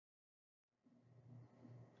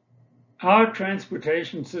Our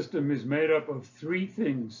transportation system is made up of three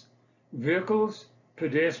things: vehicles,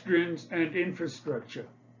 pedestrians, and infrastructure.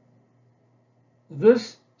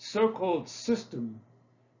 This so-called system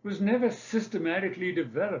was never systematically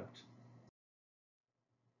developed.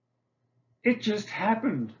 It just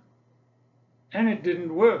happened, and it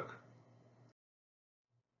didn't work.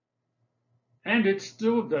 And it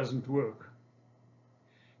still doesn't work.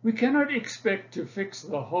 We cannot expect to fix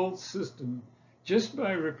the whole system just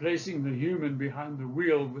by replacing the human behind the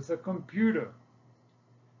wheel with a computer.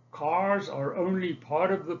 Cars are only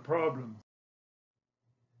part of the problem.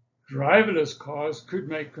 Driverless cars could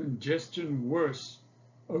make congestion worse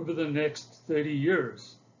over the next 30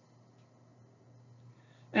 years.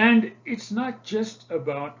 And it's not just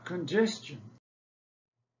about congestion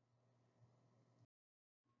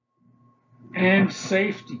and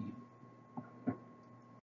safety.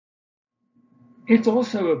 It's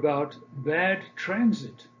also about bad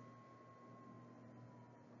transit.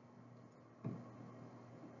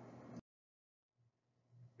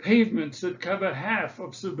 Pavements that cover half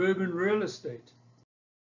of suburban real estate.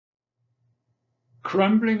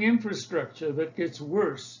 Crumbling infrastructure that gets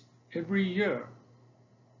worse every year.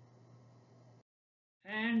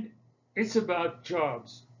 And it's about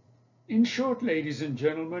jobs. In short, ladies and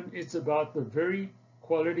gentlemen, it's about the very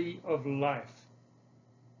quality of life.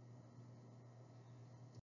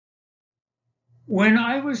 When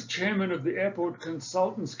I was chairman of the Airport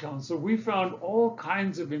Consultants Council, we found all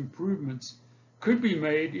kinds of improvements could be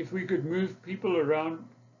made if we could move people around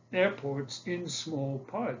airports in small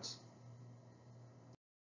pods.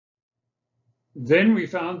 Then we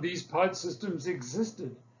found these pod systems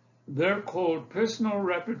existed. They're called Personal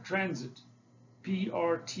Rapid Transit,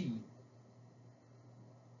 PRT.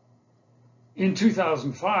 In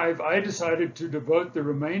 2005, I decided to devote the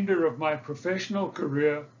remainder of my professional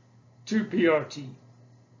career to PRT.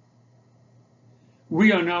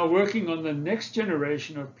 We are now working on the next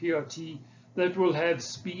generation of PRT that will have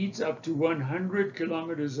speeds up to 100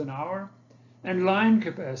 kilometers an hour and line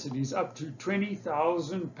capacities up to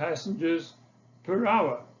 20,000 passengers per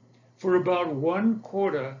hour for about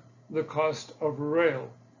 1/4 the cost of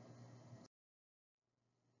rail.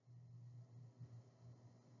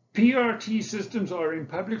 PRT systems are in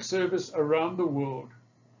public service around the world.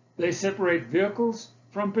 They separate vehicles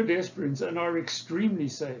from pedestrians and are extremely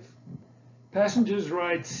safe. Passengers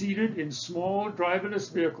ride seated in small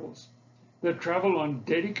driverless vehicles that travel on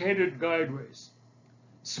dedicated guideways.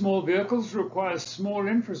 Small vehicles require small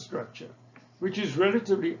infrastructure, which is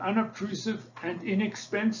relatively unobtrusive and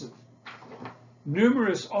inexpensive.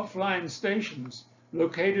 Numerous offline stations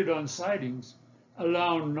located on sidings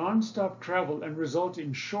allow non-stop travel and result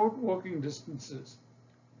in short walking distances.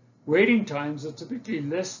 Waiting times are typically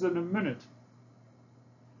less than a minute.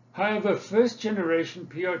 However, first-generation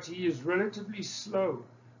PRT is relatively slow,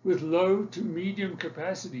 with low to medium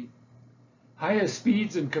capacity. Higher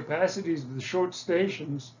speeds and capacities with short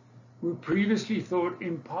stations were previously thought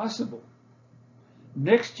impossible.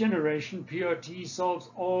 Next-generation PRT solves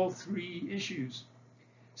all three issues.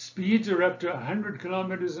 Speeds are up to 100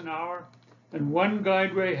 kilometers an hour, and one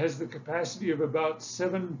guideway has the capacity of about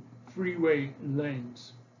 7 freeway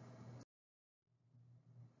lanes.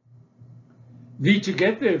 The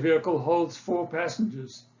to-get-there vehicle holds 4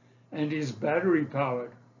 passengers and is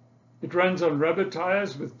battery-powered. It runs on rubber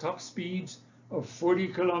tires with top speeds of 40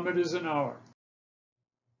 kilometers an hour.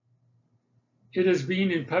 It has been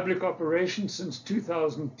in public operation since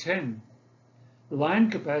 2010. Line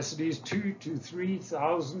capacity is 2,000 to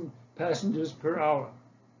 3,000 passengers per hour.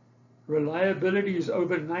 Reliability is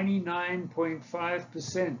over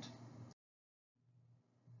 99.5%.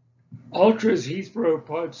 Ultra's Heathrow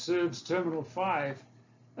pod serves Terminal 5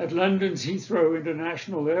 at London's Heathrow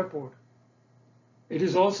International Airport. It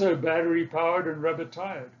is also battery-powered and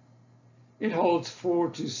rubber-tired. It holds 4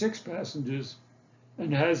 to 6 passengers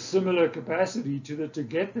and has similar capacity to the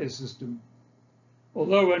to-get-there system,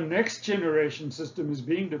 although a next-generation system is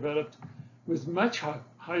being developed with much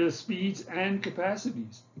higher speeds and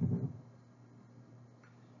capacities.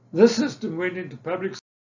 This system went into public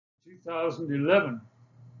service in 2011.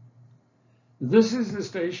 This is the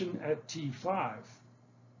station at T5.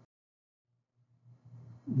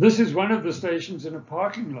 This is one of the stations in a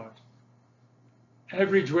parking lot.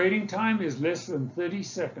 Average waiting time is less than 30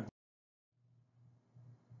 seconds.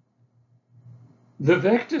 The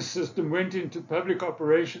Vector system went into public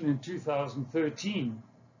operation in 2013.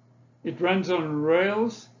 It runs on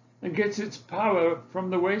rails and gets its power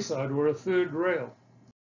from the wayside or a third rail.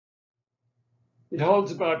 It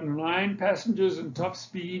holds about 9 passengers and top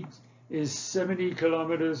speed is 70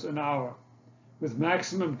 kilometers an hour, with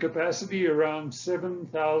maximum capacity around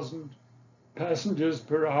 7,000 passengers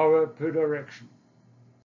per hour per direction.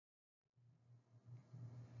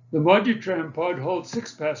 The Modutram pod holds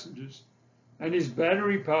 6 passengers and is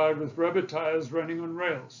battery powered with rubber tires running on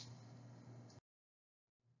rails.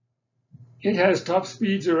 It has top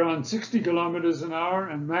speeds around 60 kilometers an hour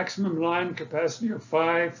and maximum line capacity of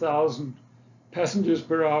 5,000 passengers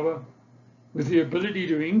per hour, with the ability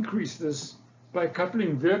to increase this by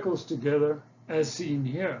coupling vehicles together as seen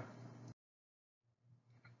here.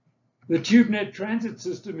 The TubeNet transit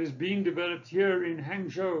system is being developed here in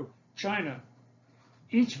Hangzhou, China.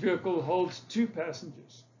 Each vehicle holds 2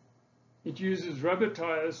 passengers. It uses rubber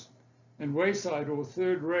tires and wayside or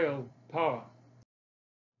third rail power.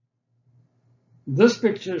 This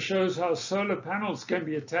picture shows how solar panels can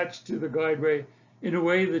be attached to the guideway in a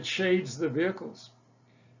way that shades the vehicles.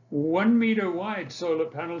 1 meter wide solar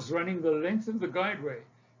panels running the length of the guideway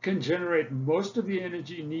can generate most of the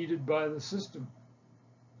energy needed by the system.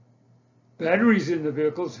 Batteries in the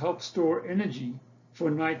vehicles help store energy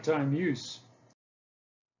for nighttime use.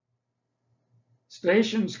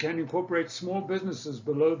 Stations can incorporate small businesses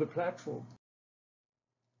below the platform.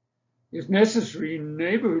 If necessary,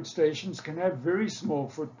 neighborhood stations can have very small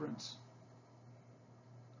footprints.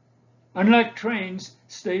 Unlike trains,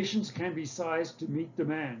 stations can be sized to meet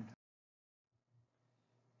demand.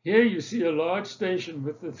 Here you see a large station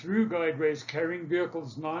with the through guideways carrying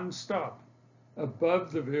vehicles non-stop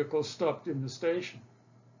above the vehicle stopped in the station.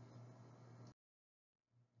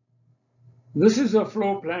 This is a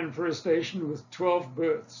floor plan for a station with 12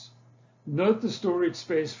 berths. Note the storage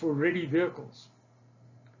space for ready vehicles.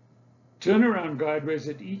 Turnaround guideways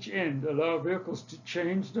at each end allow vehicles to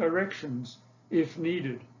change directions if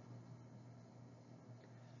needed.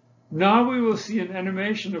 Now we will see an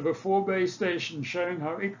animation of a 4-bay station showing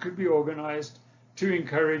how it could be organized to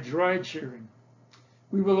encourage ride sharing.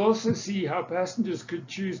 We will also see how passengers could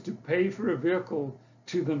choose to pay for a vehicle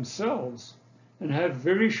to themselves and have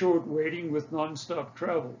very short waiting with non-stop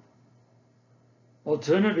travel.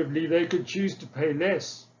 Alternatively, they could choose to pay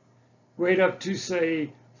less, wait up to,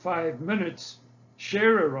 say, 5 minutes,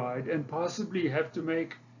 share a ride, and possibly have to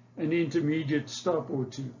make an intermediate stop or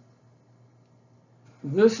two.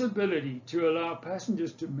 This ability to allow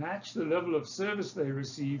passengers to match the level of service they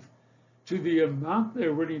receive to the amount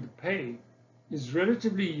they're willing to pay is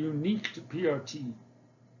relatively unique to PRT.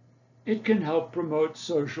 It can help promote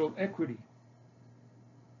social equity.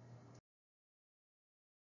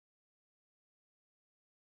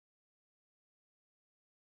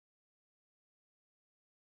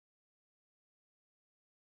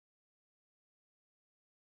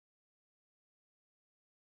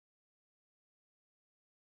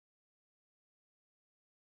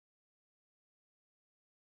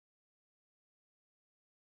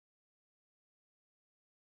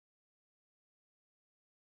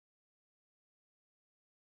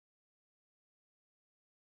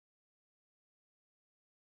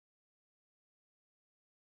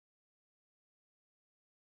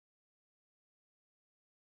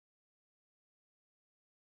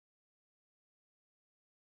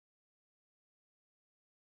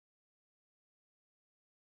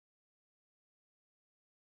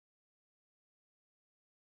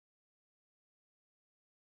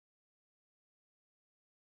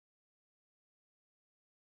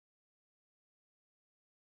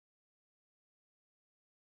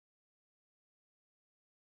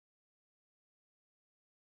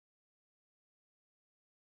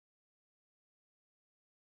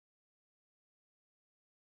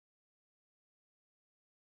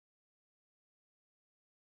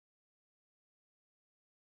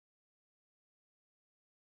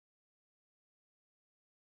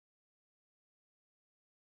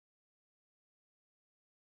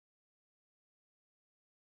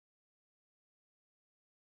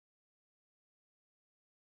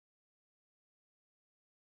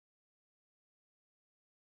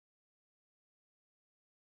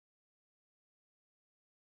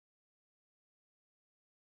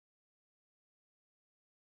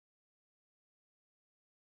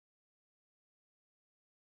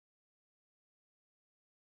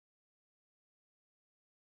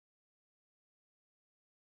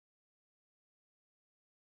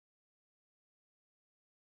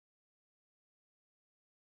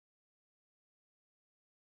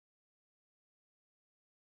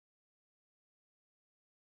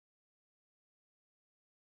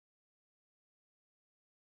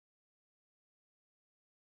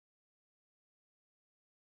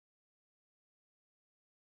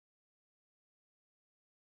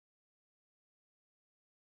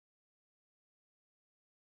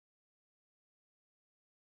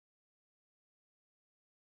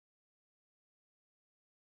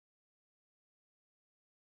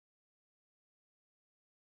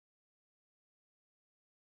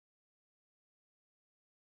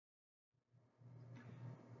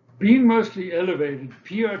 Being mostly elevated,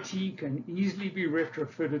 PRT can easily be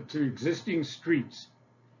retrofitted to existing streets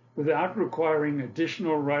without requiring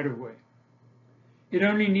additional right-of-way. It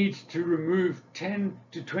only needs to remove 10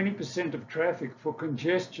 to 20% of traffic for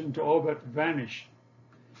congestion to all but vanish.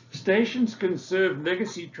 Stations can serve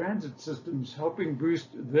legacy transit systems, helping boost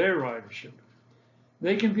their ridership.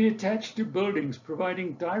 They can be attached to buildings,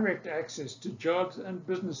 providing direct access to jobs and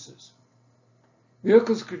businesses.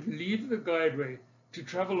 Vehicles could leave the guideway to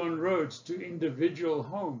travel on roads to individual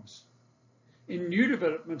homes. In new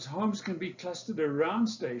developments, homes can be clustered around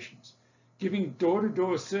stations, giving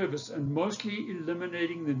door-to-door service and mostly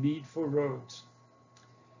eliminating the need for roads.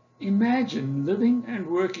 Imagine living and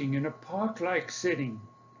working in a park-like setting,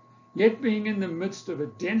 yet being in the midst of a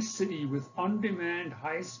dense city with on-demand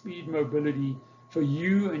high-speed mobility for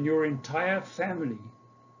you and your entire family.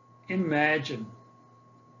 Imagine.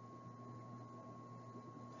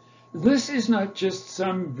 This is not just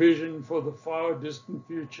some vision for the far distant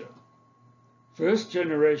future.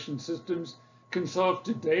 First-generation systems can solve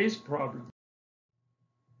today's problems.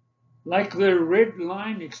 Like the Red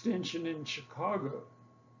Line extension in Chicago,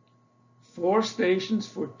 4 stations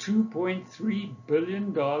for $2.3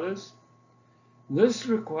 billion. This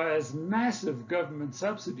requires massive government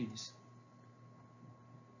subsidies.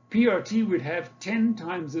 PRT would have 10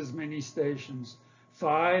 times as many stations,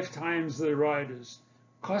 5 times the riders,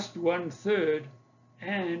 cost 1/3,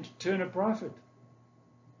 and turn a profit.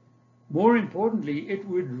 More importantly, it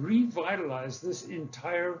would revitalize this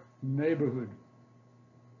entire neighborhood.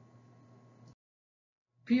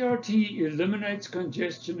 PRT eliminates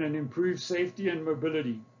congestion and improves safety and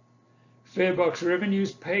mobility. Farebox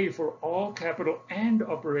revenues pay for all capital and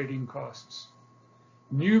operating costs.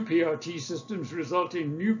 New PRT systems result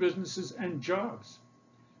in new businesses and jobs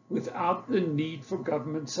without the need for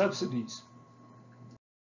government subsidies.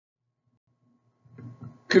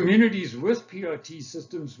 Communities with PRT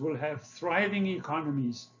systems will have thriving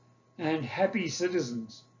economies and happy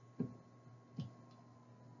citizens.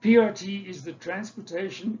 PRT is the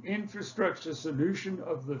transportation infrastructure solution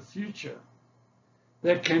of the future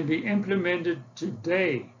that can be implemented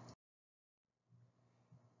today.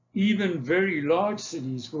 Even very large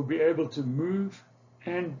cities will be able to move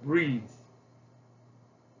and breathe.